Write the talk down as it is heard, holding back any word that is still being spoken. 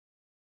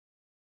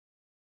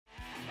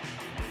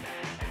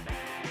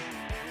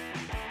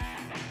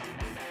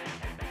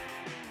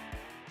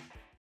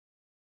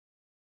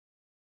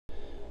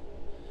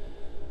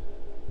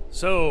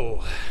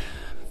So,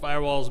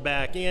 firewall's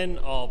back in,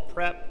 all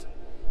prepped,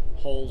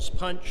 holes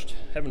punched.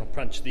 Haven't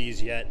punched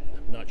these yet.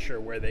 I'm not sure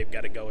where they've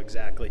got to go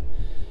exactly.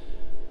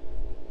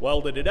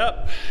 Welded it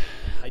up.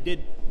 I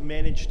did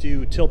manage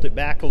to tilt it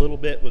back a little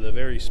bit with a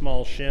very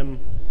small shim.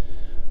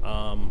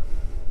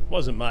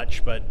 Wasn't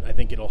much, but I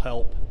think it'll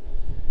help.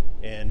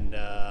 And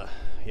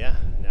yeah,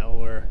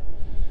 now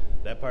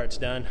that part's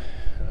done.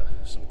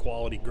 Some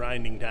quality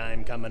grinding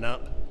time coming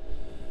up.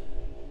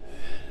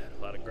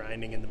 A lot of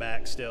grinding in the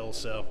back still,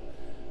 so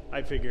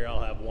I figure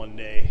I'll have one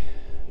day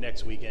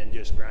next weekend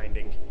just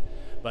grinding.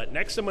 But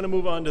next I'm going to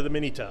move on to the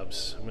mini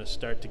tubs. I'm going to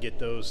start to get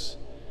those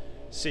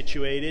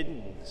situated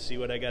and see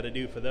what I got to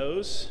do for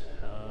those.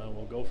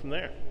 We'll go from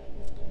there.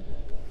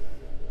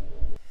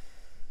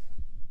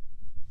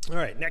 All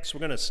right, next we're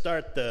going to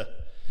start the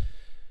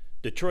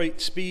Detroit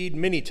Speed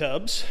mini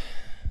tubs.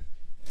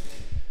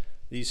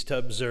 These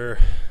tubs are,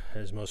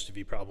 as most of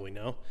you probably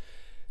know,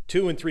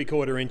 2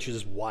 3/4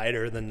 inches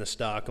wider than the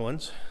stock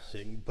ones, so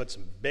you can put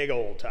some big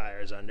old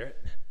tires under it.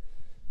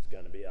 It's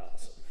going to be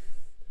awesome.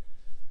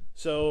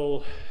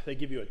 So they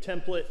give you a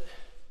template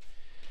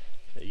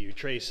that you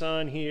trace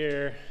on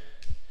here.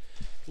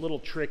 A little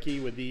tricky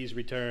with these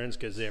returns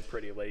because they're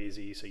pretty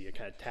lazy, so you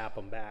kind of tap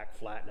them back,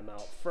 flatten them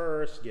out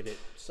first, get it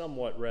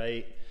somewhat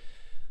right,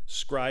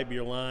 scribe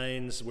your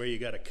lines where you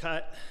got to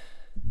cut.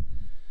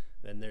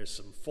 Then there's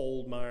some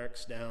fold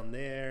marks down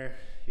there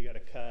you got to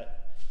cut.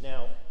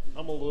 Now,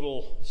 I'm a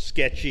little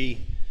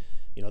sketchy.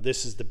 You know,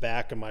 this is the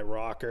back of my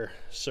rocker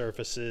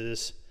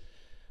surfaces.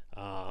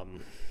 I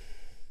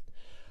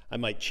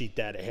might cheat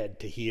that ahead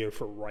to here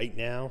for right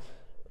now,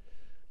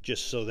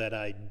 just so that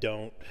I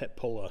don't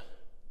pull a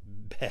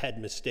bad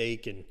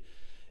mistake and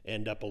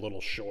end up a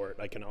little short.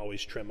 I can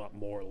always trim up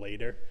more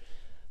later.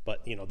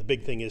 But, you know, the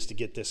big thing is to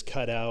get this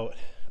cut out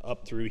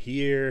up through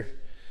here.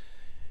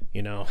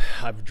 You know,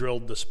 I've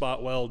drilled the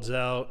spot welds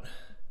out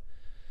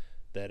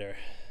that are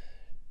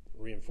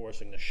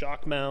reinforcing the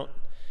shock mount,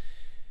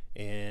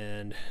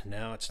 and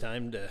now it's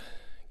time to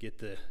get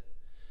the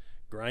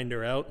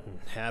grinder out and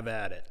have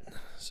at it.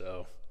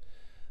 So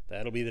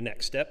that'll be the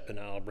next step, and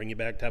I'll bring you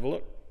back to have a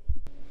look.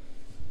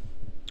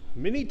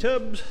 Mini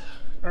tubs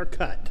are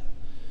cut.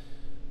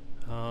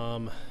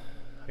 I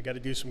got to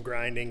do some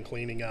grinding,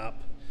 cleaning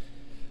up.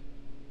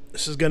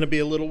 This is going to be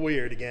a little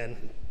weird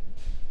again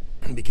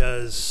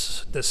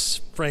because this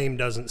frame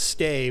doesn't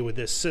stay with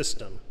this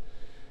system.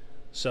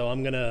 So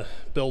I'm going to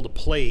build a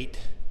plate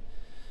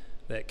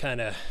that kind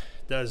of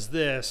does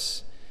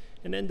this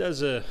and then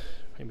does a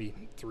maybe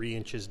 3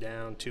 inches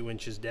down, 2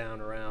 inches down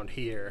around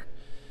here,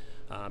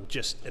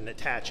 just and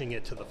attaching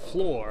it to the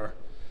floor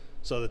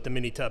so that the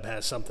mini tub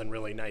has something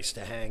really nice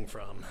to hang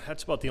from.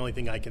 That's about the only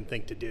thing I can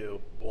think to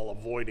do while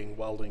avoiding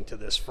welding to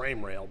this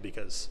frame rail,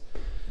 because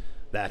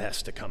that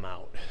has to come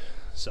out.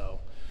 So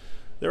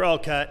they're all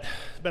cut.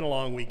 It's been a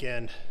long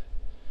weekend.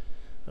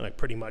 I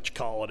pretty much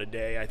call it a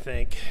day, I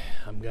think.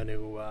 I'm going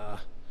to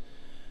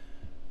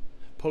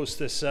post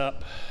this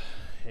up,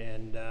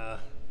 and the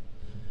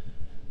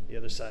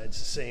other side's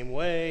the same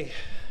way.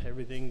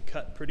 Everything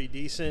cut pretty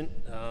decent.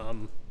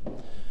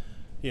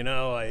 You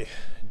know, I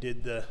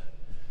did the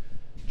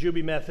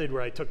Juby method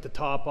where I took the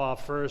top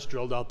off first,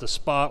 drilled out the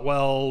spot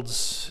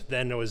welds,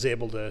 then I was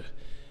able to,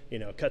 you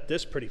know, cut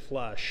this pretty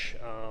flush.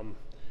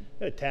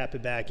 Tap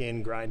it back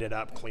in, grind it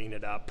up, clean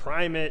it up,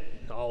 prime it,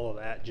 all of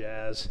that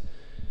jazz.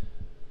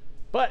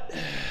 But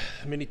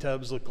the mini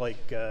tubs look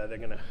like they're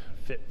gonna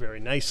fit very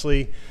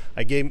nicely.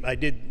 I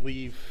did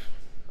leave,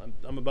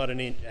 I'm about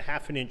a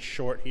half an inch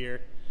short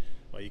here.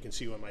 Well, you can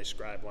see what my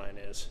scribe line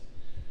is.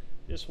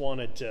 Just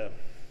wanted to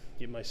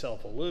give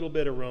myself a little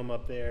bit of room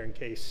up there in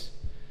case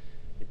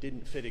it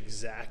didn't fit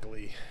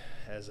exactly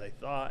as I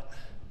thought,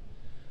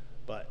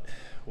 but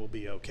we'll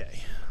be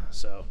okay.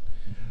 So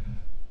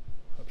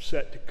I'm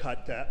set to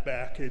cut that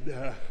back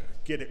and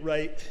get it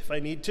right if I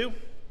need to.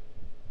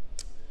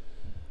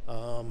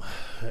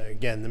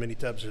 Again, the mini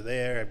tubs are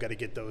there. I've got to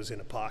get those in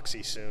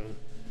epoxy soon.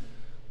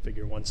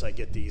 Figure once I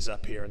get these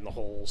up here and the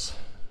holes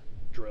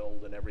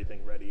drilled and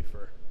everything ready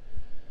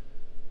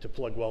to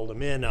plug weld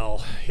them in, I'll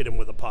hit them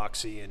with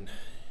epoxy and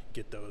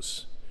get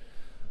those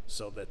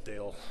so that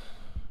they'll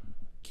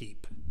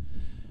keep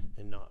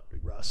and not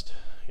rust.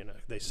 You know,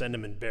 they send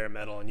them in bare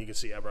metal, and you can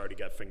see I've already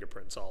got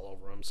fingerprints all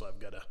over them, so I've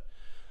got to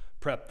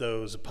prep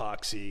those,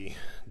 epoxy,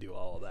 do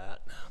all of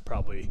that.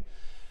 Probably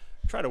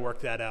try to work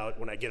that out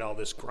when I get all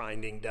this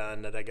grinding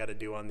done that I got to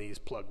do on these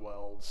plug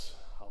welds.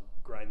 I'll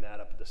grind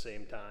that up at the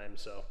same time,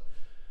 so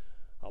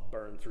I'll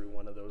burn through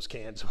one of those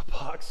cans of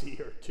epoxy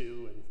or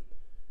two,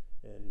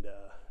 and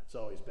it's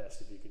always best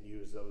if you can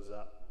use those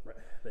up.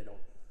 They don't.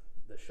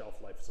 The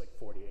shelf life is like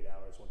 48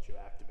 hours once you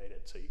activate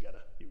it, so you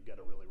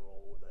gotta really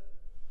roll with it.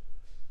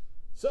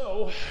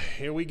 So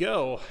here we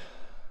go.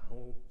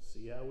 We'll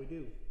see how we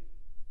do.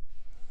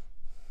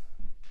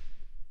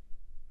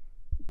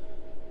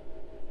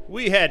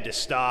 We had to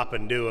stop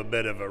and do a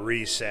bit of a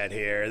reset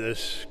here.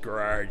 This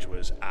garage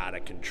was out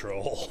of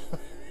control.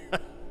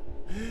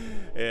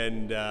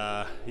 And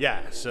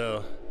yeah,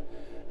 so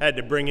had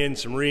to bring in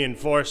some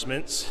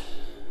reinforcements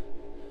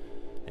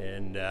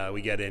And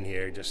we got in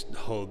here, just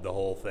hoed the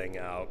whole thing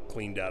out,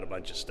 cleaned out a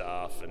bunch of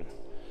stuff, and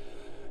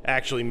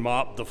actually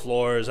mopped the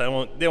floors. They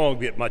won't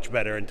get much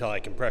better until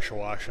I can pressure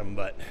wash them,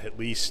 but at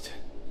least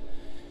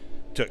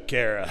took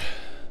care of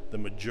the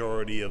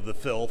majority of the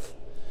filth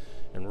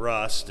and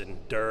rust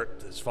and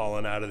dirt that's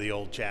fallen out of the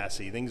old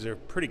chassis. Things are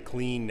pretty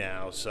clean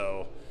now,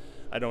 so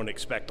I don't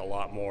expect a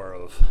lot more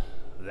of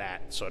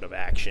that sort of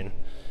action.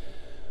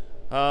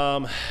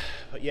 But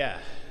yeah,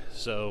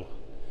 so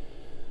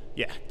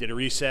yeah, did a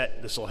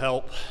reset. This will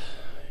help.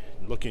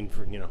 Looking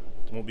for,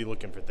 won't be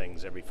looking for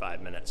things every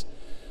 5 minutes.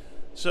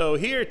 So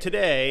here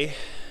today,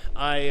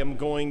 I am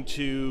going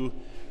to,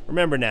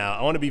 remember now,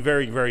 I want to be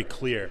very, very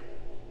clear.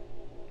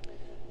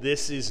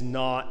 This is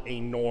not a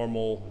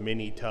normal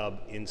mini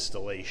tub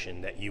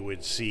installation that you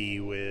would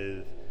see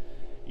with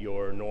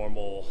your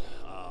normal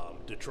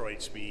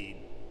Detroit Speed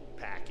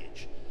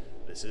package.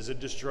 This is a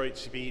Detroit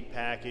Speed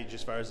package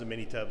as far as the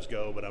mini tubs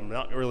go, but I'm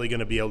not really going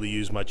to be able to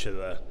use much of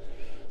the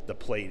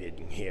plated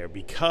here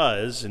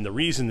because, and the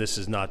reason this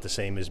is not the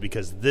same is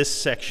because this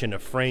section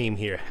of frame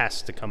here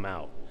has to come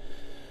out.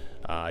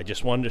 I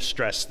just wanted to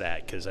stress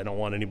that because I don't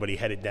want anybody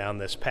headed down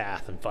this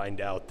path and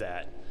find out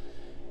that,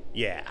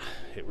 yeah,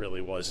 it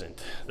really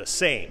wasn't the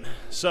same.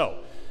 So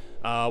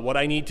what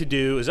I need to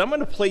do is I'm going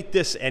to plate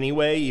this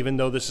anyway, even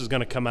though this is going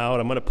to come out.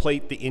 I'm going to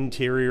plate the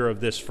interior of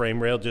this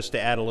frame rail just to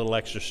add a little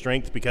extra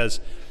strength, because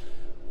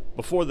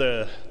before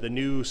the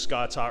new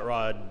Scott's Hot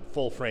Rod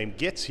full frame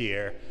gets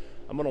here,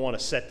 I'm going to want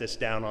to set this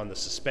down on the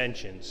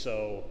suspension.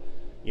 So,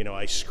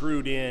 I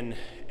screwed in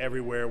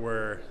everywhere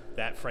where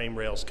that frame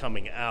rail's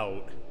coming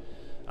out.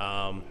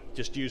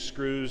 Just used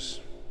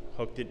screws,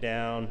 hooked it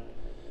down.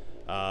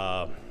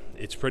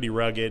 It's pretty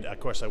rugged.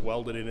 Of course, I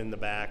welded it in the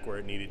back where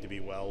it needed to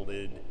be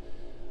welded.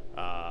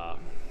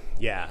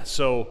 Yeah,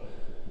 so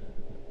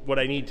what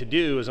I need to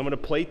do is I'm going to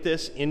plate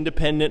this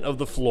independent of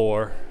the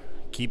floor.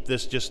 Keep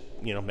this just,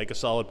 make a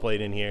solid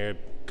plate in here.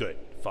 Good,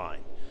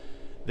 fine.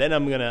 Then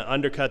I'm going to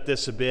undercut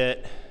this a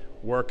bit,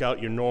 work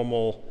out your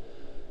normal.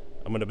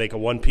 I'm going to make a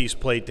one-piece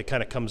plate that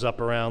kind of comes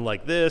up around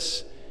like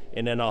this,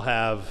 and then I'll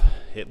have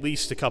at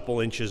least a couple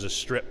inches of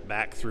strip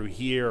back through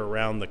here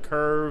around the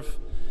curve,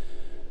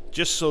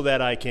 just so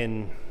that I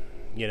can,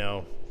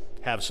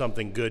 have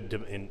something good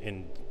to,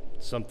 and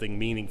something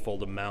meaningful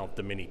to mount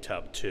the mini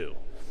tub to.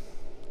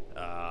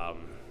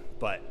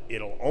 But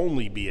it'll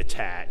only be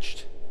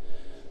attached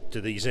to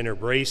these inner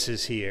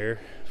braces here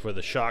for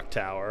the shock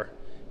tower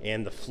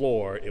and the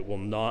floor. It will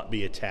not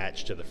be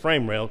attached to the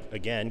frame rail,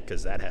 again,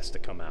 because that has to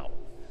come out.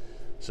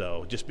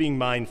 So just being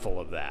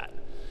mindful of that.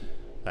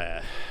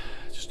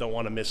 Just don't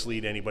want to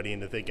mislead anybody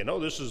into thinking, oh,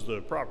 this is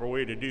the proper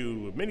way to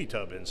do a mini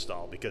tub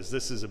install, because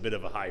this is a bit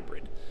of a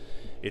hybrid.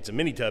 It's a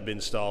mini tub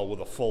install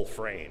with a full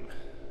frame.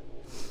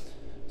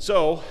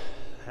 So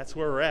that's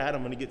where we're at.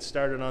 I'm going to get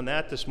started on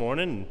that this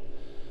morning.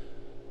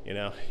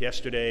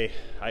 Yesterday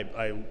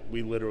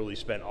we literally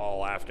spent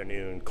all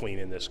afternoon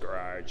cleaning this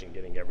garage and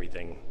getting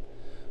everything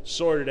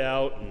sorted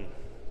out and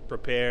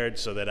prepared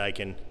so that I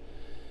can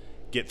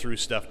get through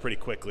stuff pretty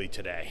quickly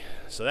today.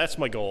 So that's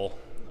my goal.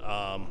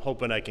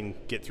 Hoping I can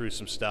get through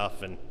some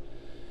stuff and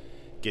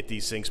get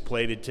these things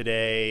plated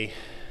today.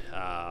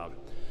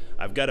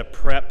 I've got to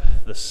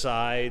prep the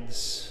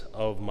sides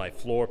of my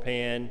floor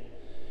pan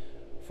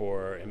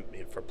for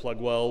plug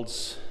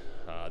welds.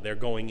 They're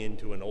going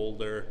into an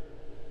older,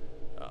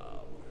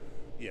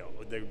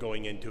 they're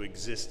going into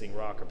existing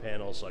rocker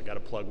panels, so I got to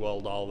plug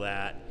weld all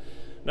that.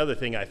 Another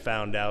thing I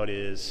found out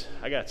is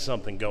I got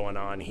something going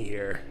on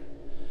here.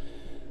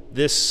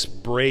 This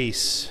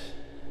brace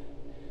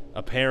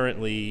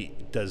apparently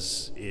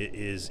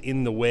is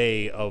in the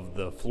way of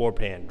the floor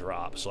pan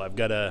drop, so I've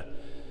got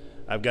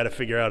to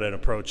figure out an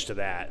approach to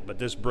that. But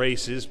this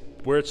brace is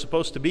where it's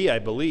supposed to be, I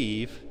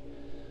believe.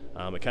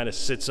 It kind of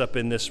sits up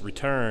in this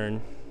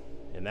return,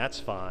 and that's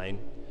fine.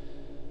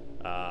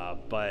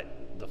 But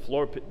the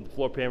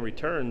floor pan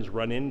returns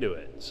run into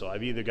it, so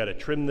I've either got to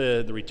trim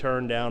the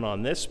return down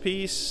on this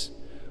piece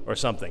or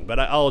something. But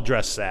I'll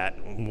address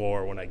that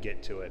more when I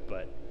get to it.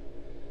 But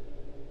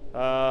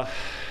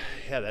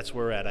yeah, that's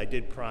where we're at. I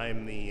did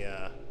prime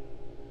the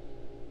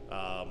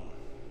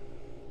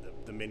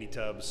mini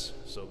tubs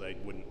so they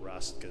wouldn't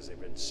rust, because they've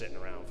been sitting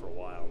around for a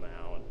while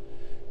now. And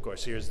of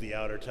course, here's the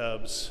outer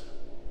tubs,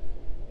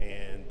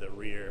 and the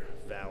rear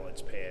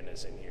valance pan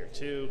is in here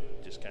too.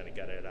 Just kind of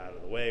got it out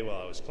of the way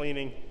while I was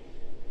cleaning.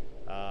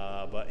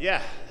 But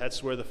yeah,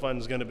 that's where the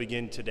fun's going to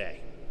begin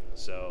today.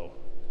 So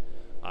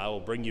I will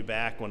bring you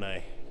back when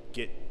I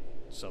get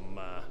some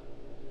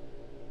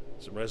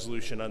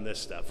resolution on this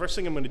stuff. First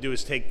thing I'm going to do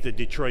is take the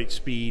Detroit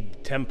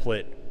Speed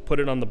template, put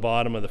it on the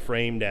bottom of the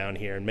frame down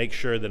here, and make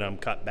sure that I'm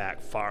cut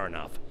back far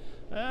enough.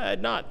 I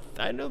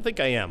don't think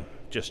I am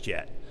just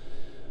yet.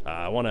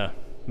 I want to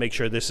make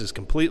sure this is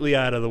completely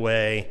out of the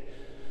way,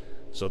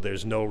 so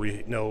there's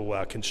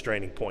no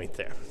constraining point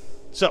there.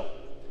 So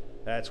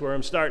that's where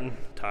I'm starting.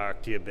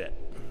 Talk to you a bit.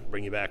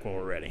 Bring you back when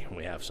we're ready and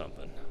we have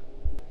something.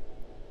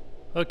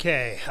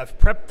 Okay, I've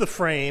prepped the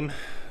frame.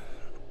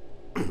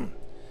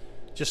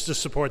 just to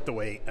support the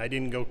weight. I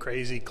didn't go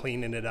crazy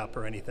cleaning it up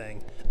or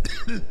anything.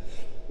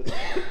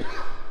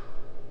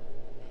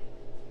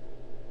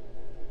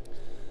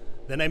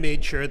 Then I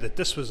made sure that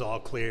this was all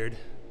cleared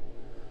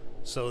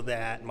so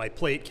that my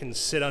plate can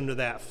sit under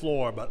that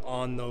floor but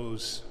on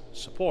those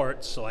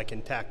supports, so I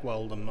can tack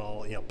weld them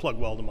all, you know, plug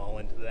weld them all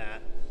into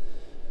that.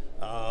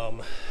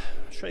 I'll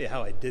show you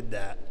how I did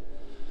that.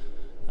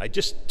 I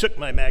just took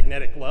my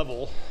magnetic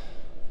level,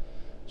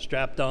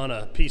 strapped on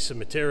a piece of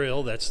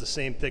material that's the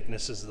same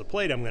thickness as the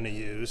plate I'm going to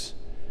use,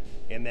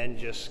 and then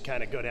just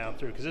kind of go down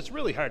through, because it's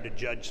really hard to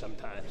judge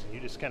sometimes. You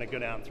just kind of go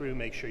down through,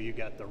 make sure you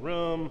got the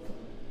room,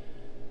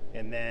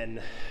 and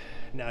then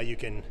now you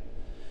can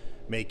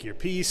make your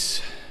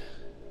piece.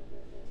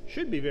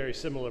 Should be very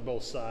similar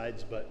both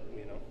sides, but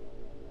you know,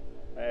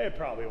 it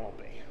probably won't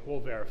be. We'll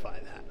verify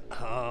that.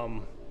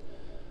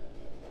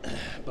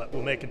 But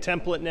we'll make a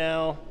template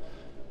now.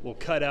 We'll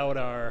cut out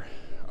our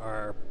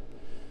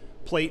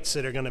plates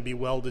that are going to be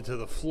welded to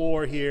the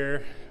floor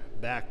here,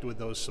 backed with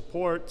those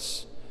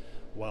supports.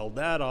 Weld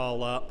that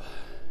all up,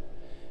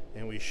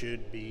 and we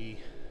should be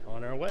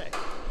on our way.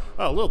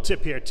 Oh, a little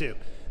tip here too.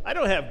 I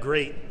don't have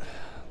great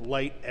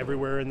light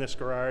everywhere in this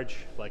garage.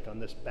 Like on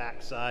this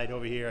back side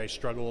over here, I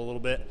struggle a little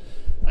bit.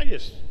 I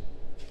just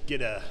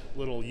get a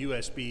little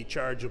USB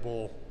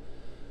chargeable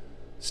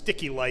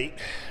sticky light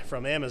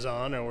from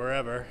Amazon or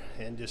wherever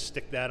and just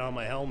stick that on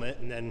my helmet,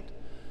 and then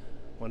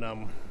when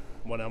I'm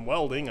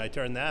welding, I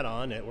turn that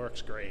on. It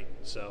works great.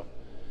 So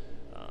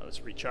it's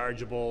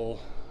rechargeable.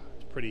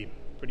 It's pretty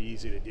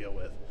easy to deal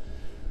with.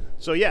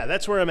 So yeah,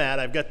 that's where I'm at.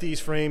 I've got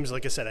these frames.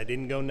 Like I said, I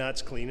didn't go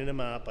nuts cleaning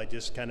them up. I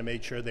just kind of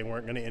made sure they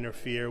weren't going to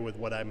interfere with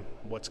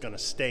what's going to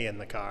stay in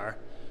the car.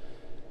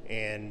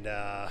 And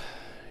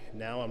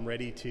now I'm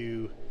ready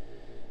to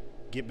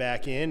get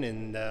back in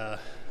and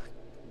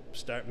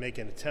start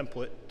making a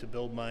template to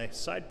build my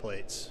side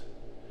plates.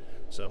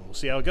 So we'll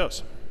see how it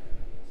goes.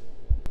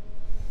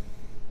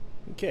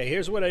 Okay,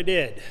 here's what I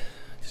did.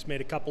 Just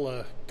made a couple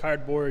of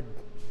cardboard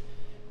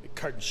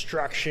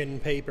construction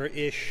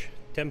paper-ish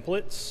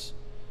templates.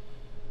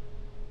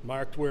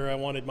 Marked where I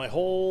wanted my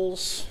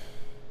holes.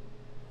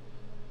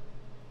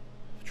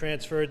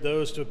 Transferred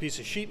those to a piece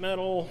of sheet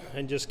metal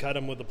and just cut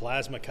them with a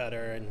plasma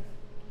cutter, and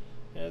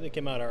yeah, they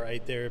came out all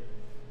right.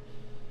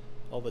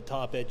 All the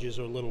top edges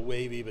are a little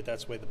wavy, but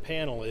that's the way the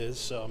panel is,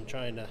 so I'm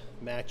trying to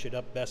match it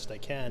up best I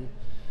can.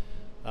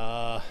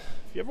 If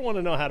you ever want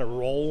to know how to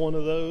roll one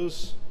of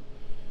those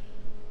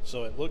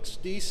so it looks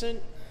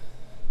decent,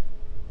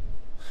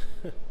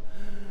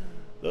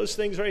 those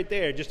things right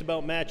there just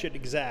about match it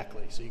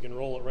exactly, so you can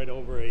roll it right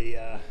over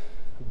a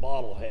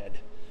bottle head.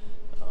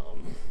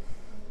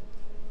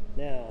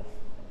 Now,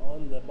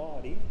 on the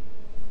body,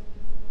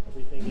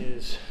 everything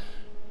is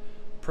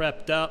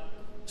prepped up,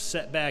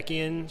 set back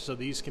in, so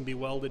these can be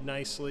welded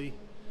nicely.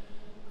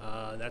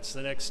 That's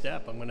the next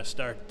step. I'm going to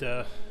start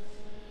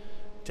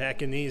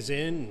tacking these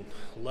in,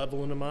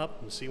 leveling them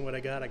up, and seeing what I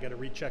got. I got to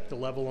recheck the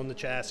level on the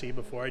chassis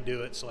before I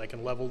do it, so I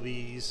can level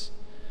these,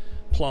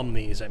 plumb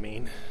these, I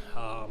mean.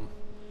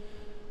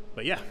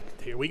 But yeah,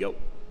 here we go.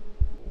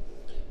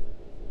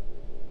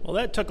 Well,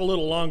 that took a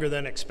little longer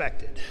than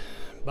expected,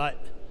 but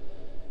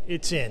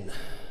it's in.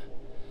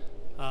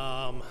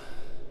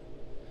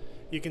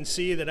 You can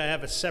see that I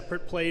have a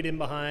separate plate in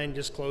behind,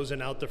 just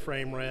closing out the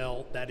frame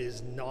rail. That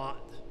is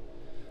not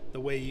the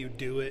way you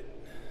do it.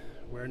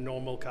 We're a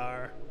normal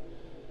car.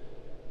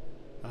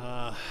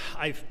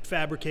 I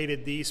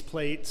fabricated these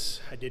plates.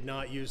 I did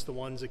not use the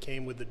ones that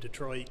came with the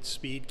Detroit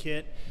Speed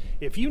Kit.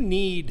 If you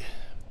need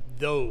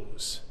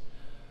those,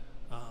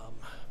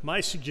 my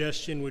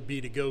suggestion would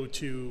be to go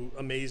to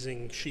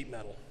Amazing Sheet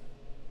Metal.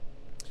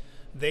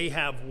 They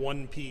have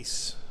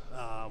one-piece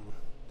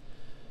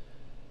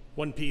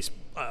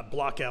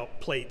blockout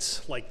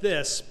plates like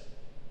this,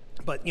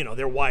 but you know,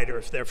 they're wider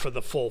if they're for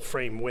the full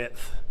frame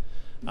width.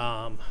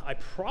 I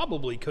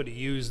probably could have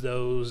used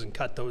those and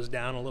cut those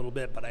down a little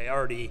bit, but I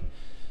already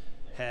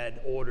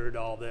had ordered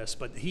all this.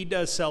 But he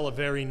does sell a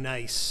very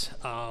nice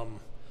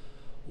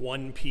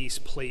one-piece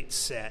plate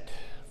set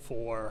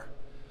for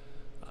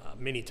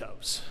mini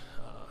tubs,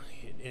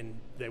 and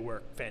they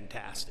work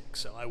fantastic.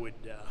 So I would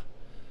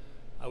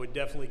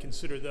definitely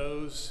consider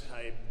those.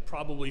 I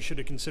probably should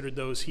have considered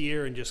those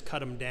here and just cut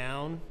them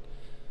down.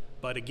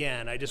 But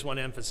again, I just want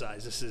to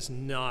emphasize, this is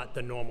not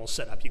the normal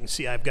setup. You can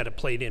see I've got a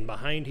plate in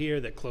behind here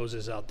that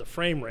closes out the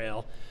frame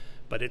rail,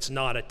 but it's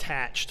not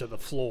attached to the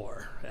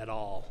floor at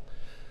all.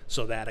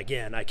 So that,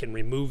 again, I can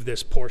remove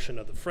this portion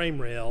of the frame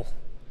rail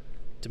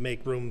to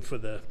make room for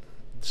the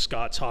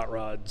Scott's Hot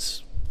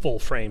Rods full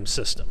frame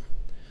system.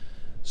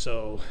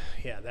 So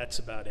yeah, that's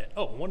about it.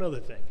 Oh, one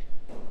other thing.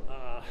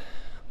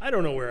 I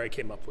don't know where I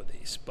came up with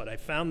these, but I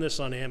found this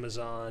on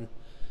Amazon.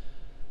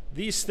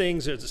 These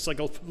things are just like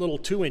a little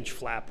 2-inch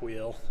flap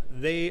wheel.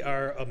 They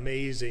are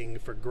amazing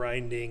for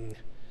grinding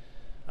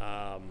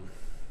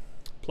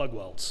plug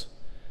welds.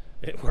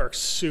 It works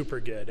super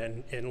good,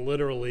 and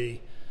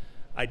literally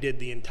I did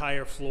the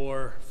entire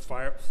floor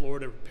to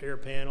repair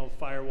panel,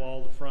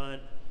 firewall to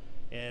front,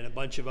 and a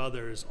bunch of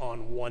others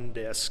on one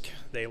disc.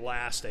 They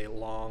last a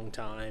long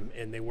time,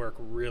 and they work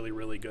really,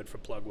 really good for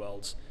plug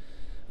welds.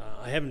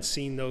 I haven't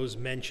seen those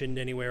mentioned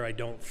anywhere, I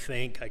don't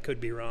think. I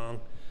could be wrong,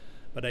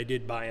 but I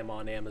did buy them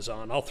on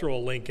Amazon. I'll throw a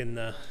link in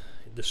the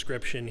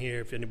description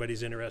here if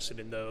anybody's interested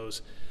in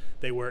those.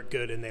 They work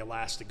good, and they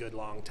last a good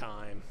long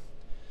time.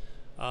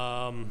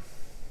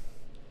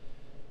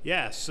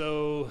 Yeah,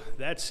 so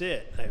that's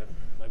it.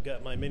 I've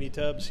got my mini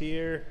tubs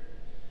here,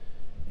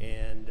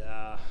 and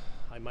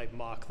I might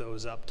mock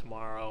those up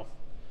tomorrow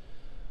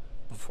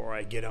before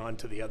I get on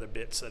to the other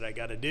bits that I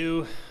got to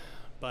do.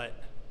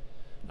 But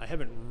I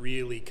haven't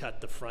really cut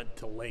the front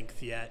to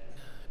length yet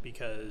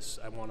because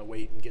I want to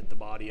wait and get the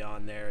body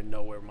on there and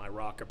know where my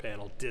rocker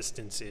panel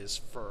distance is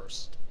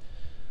first,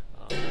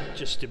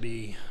 just to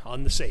be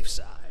on the safe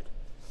side,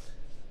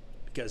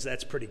 because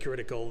that's pretty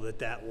critical that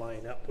that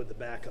line up with the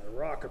back of the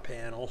rocker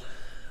panel,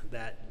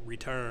 that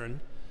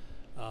return.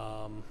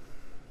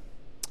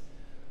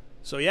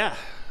 So yeah,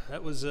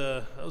 that was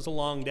a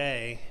long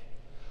day,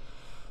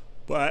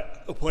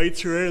 but the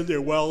plates are in,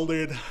 they're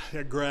welded,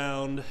 they're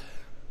ground.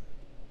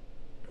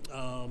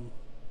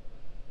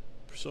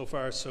 So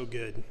far so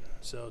good.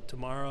 So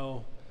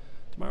tomorrow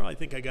I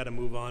think I got to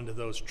move on to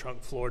those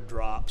trunk floor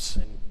drops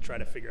and try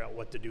to figure out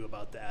what to do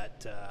about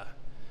that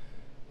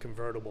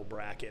convertible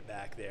bracket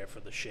back there for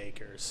the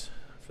shakers,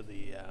 for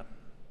the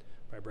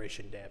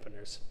vibration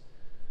dampeners.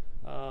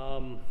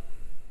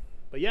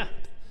 But yeah,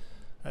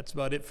 that's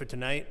about it for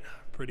tonight.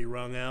 Pretty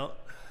wrung out.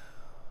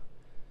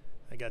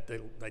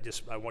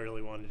 I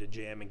really wanted to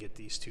jam and get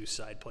these two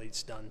side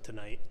plates done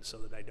tonight so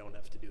that I don't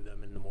have to do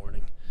them in the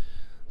morning.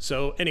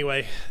 So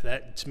anyway,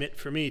 that's it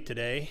for me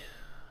today.